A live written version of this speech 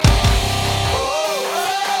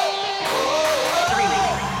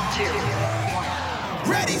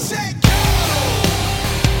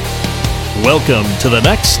Welcome to the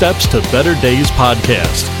Next Steps to Better Days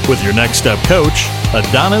podcast with your Next Step coach,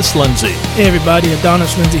 Adonis Lindsay. Hey everybody,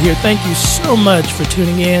 Adonis Lindsay here. Thank you so much for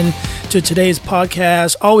tuning in to today's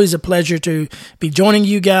podcast. Always a pleasure to be joining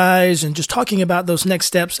you guys and just talking about those next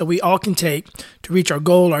steps that we all can take to reach our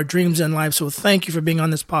goal, our dreams in life. So thank you for being on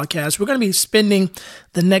this podcast. We're going to be spending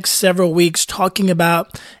the next several weeks talking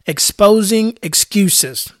about exposing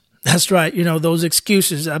excuses. That's right. You know, those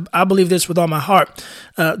excuses. I believe this with all my heart.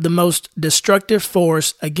 The most destructive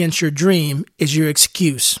force against your dream is your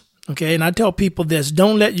excuse. Okay. And I tell people this,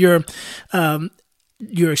 don't let your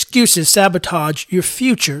excuses sabotage your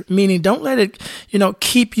future, meaning don't let it,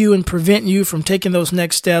 keep you and prevent you from taking those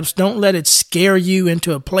next steps. Don't let it scare you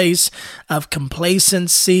into a place of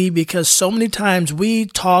complacency, because so many times we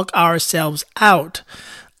talk ourselves out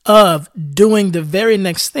of doing the very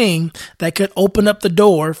next thing that could open up the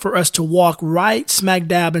door for us to walk right smack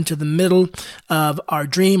dab into the middle of our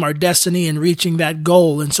dream, our destiny, and reaching that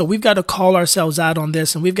goal. And so we've got to call ourselves out on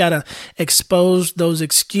this, and we've got to expose those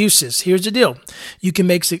excuses. Here's the deal. You can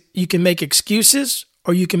make excuses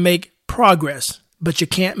or you can make progress, but you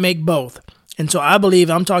can't make both. And so I believe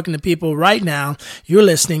I'm talking to people right now. You're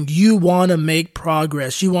listening. You want to make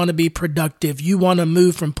progress. You want to be productive. You want to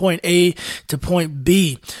move from point A to point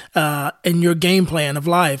B in your game plan of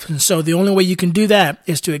life. And so the only way you can do that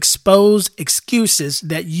is to expose excuses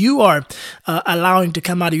that you are allowing to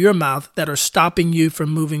come out of your mouth that are stopping you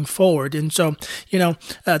from moving forward. And so,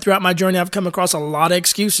 throughout my journey, I've come across a lot of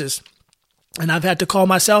excuses, and I've had to call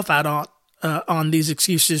myself out on these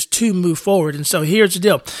excuses to move forward. And so here's the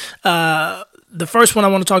deal. The first one I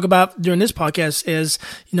want to talk about during this podcast is,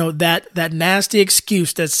 that nasty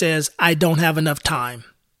excuse that says, I don't have enough time.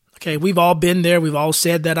 Okay, we've all been there. We've all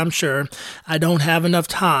said that, I'm sure. I don't have enough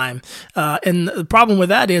time. And the problem with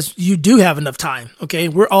that is you do have enough time. Okay,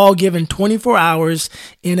 we're all given 24 hours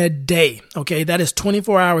in a day. Okay, that is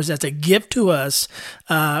 24 hours. That's a gift to us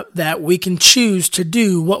that we can choose to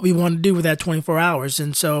do what we want to do with that 24 hours.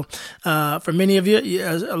 And so for many of you,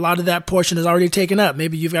 a lot of that portion is already taken up.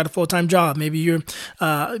 Maybe you've got a full-time job. Maybe you're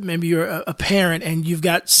a parent and you've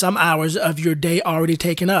got some hours of your day already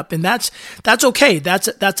taken up. And that's okay. That's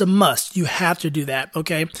a must. You have to do that,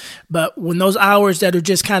 okay? But when those hours that are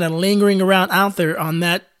just kind of lingering around out there on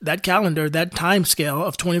that calendar, that time scale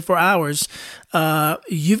of 24 hours,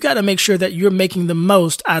 you've got to make sure that you're making the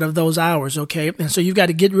most out of those hours, okay? And so you've got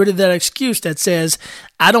to get rid of that excuse that says,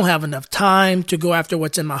 I don't have enough time to go after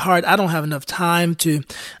what's in my heart. I don't have enough time to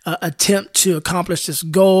attempt to accomplish this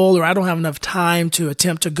goal, or I don't have enough time to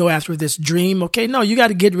attempt to go after this dream, okay? No, you got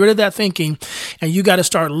to get rid of that thinking, and you got to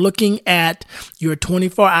start looking at your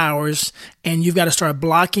 24 hours, and you've got to start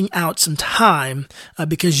blocking out some time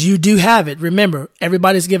because you do have it. Remember,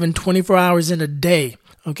 everybody's given 24 hours in a day.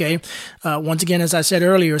 Okay. Once again, as I said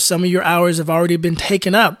earlier, some of your hours have already been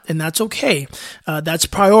taken up, and that's okay. That's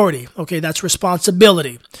priority. Okay. That's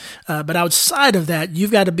responsibility. But outside of that,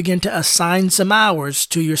 you've got to begin to assign some hours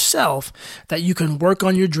to yourself that you can work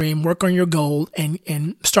on your dream, work on your goal,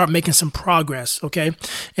 and start making some progress. Okay.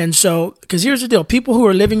 And so, because here's the deal, people who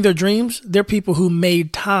are living their dreams, they're people who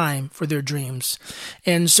made time for their dreams.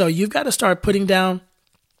 And so you've got to start putting down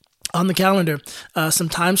on the calendar some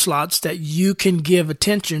time slots that you can give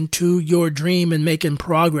attention to your dream and making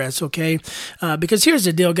progress, okay? Because here's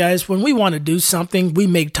the deal, guys. When we want to do something, we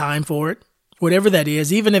make time for it. Whatever that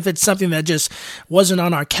is, even if it's something that just wasn't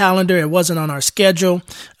on our calendar, it wasn't on our schedule,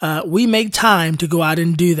 we make time to go out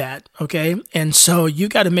and do that, okay? And so you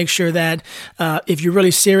got to make sure that if you're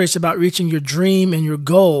really serious about reaching your dream and your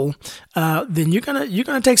goal, then you're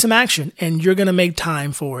gonna take some action, and you're gonna make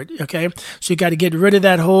time for it, okay? So you got to get rid of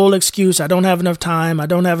that whole excuse, I don't have enough time, I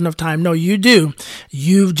don't have enough time. No, you do.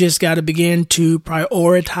 You've just got to begin to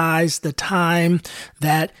prioritize the time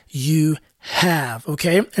that you have.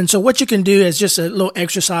 Okay. And so what you can do is just a little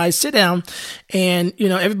exercise, sit down and,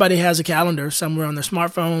 everybody has a calendar somewhere on their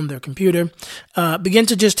smartphone, their computer, begin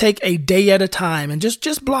to just take a day at a time and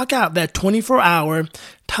just block out that 24-hour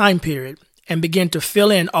time period. And begin to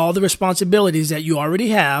fill in all the responsibilities that you already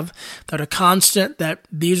have that are constant, that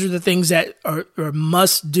these are the things that are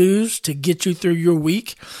must-dos to get you through your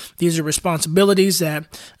week. These are responsibilities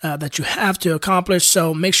that you have to accomplish.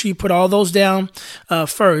 So make sure you put all those down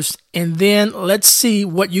first, and then let's see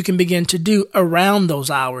what you can begin to do around those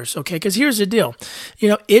hours, okay? Because here's the deal.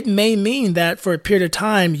 It may mean that for a period of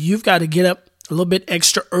time, you've got to get up a little bit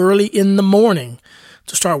extra early in the morning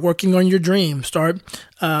to start working on your dream, start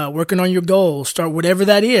working on your goals, start whatever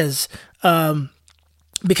that is,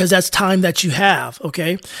 because that's time that you have,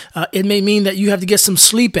 okay? It may mean that you have to get some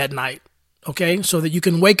sleep at night. okay, so that you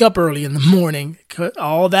can wake up early in the morning.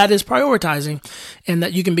 All that is prioritizing, and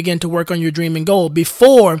that you can begin to work on your dream and goal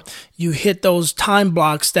before you hit those time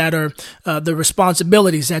blocks that are the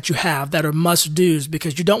responsibilities that you have that are must-dos,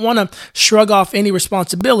 because you don't want to shrug off any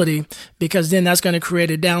responsibility, because then that's going to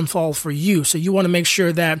create a downfall for you. So you want to make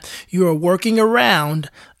sure that you are working around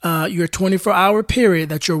your 24-hour period,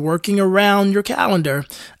 that you're working around your calendar,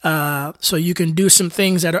 so you can do some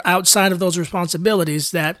things that are outside of those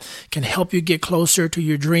responsibilities that can help you get closer to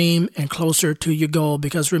your dream and closer to your goal.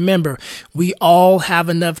 Because remember, we all have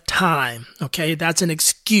enough time, okay? That's an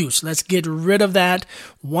excuse. Let's get rid of that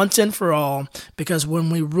once and for all, because when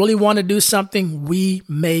we really want to do something, we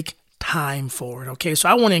make time for it. Okay, so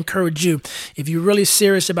I want to encourage you, if you're really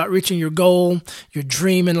serious about reaching your goal, your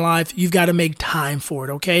dream in life, you've got to make time for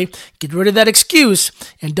it. Okay, get rid of that excuse,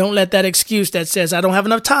 and don't let that excuse that says I don't have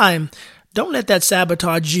enough time, don't let that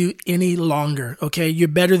sabotage you any longer. Okay, you're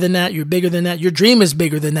better than that. You're bigger than that. Your dream is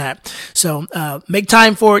bigger than that. So make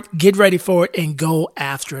time for it, get ready for it, and go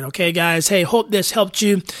after it. Okay, guys. Hey, hope this helped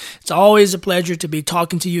you. It's always a pleasure to be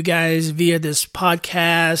talking to you guys via this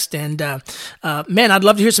podcast. And man, I'd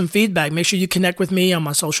love to hear some feedback. Make sure you connect with me on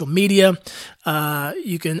my social media.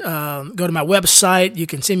 You can go to my website. You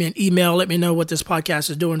can send me an email. Let me know what this podcast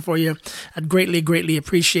is doing for you. I'd greatly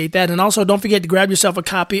appreciate that. And also, don't forget to grab yourself a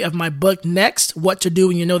copy of my book, Next, What to Do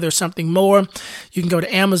When You Know There's Something More. You can go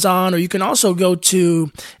to Amazon, or you can also go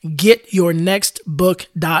to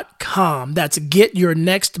getyournextbook.com. That's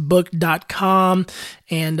getyournextbook.com.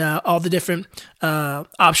 And all the different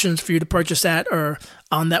options for you to purchase that are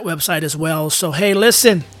on that website as well. So, hey,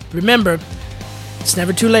 listen, remember, it's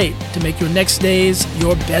never too late to make your next days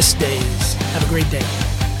your best days. Have a great day.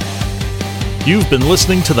 You've been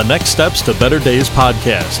listening to the Next Steps to Better Days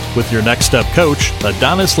podcast with your Next Step coach,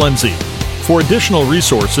 Adonis Lindsay. For additional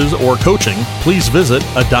resources or coaching, please visit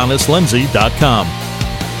adonislindsay.com.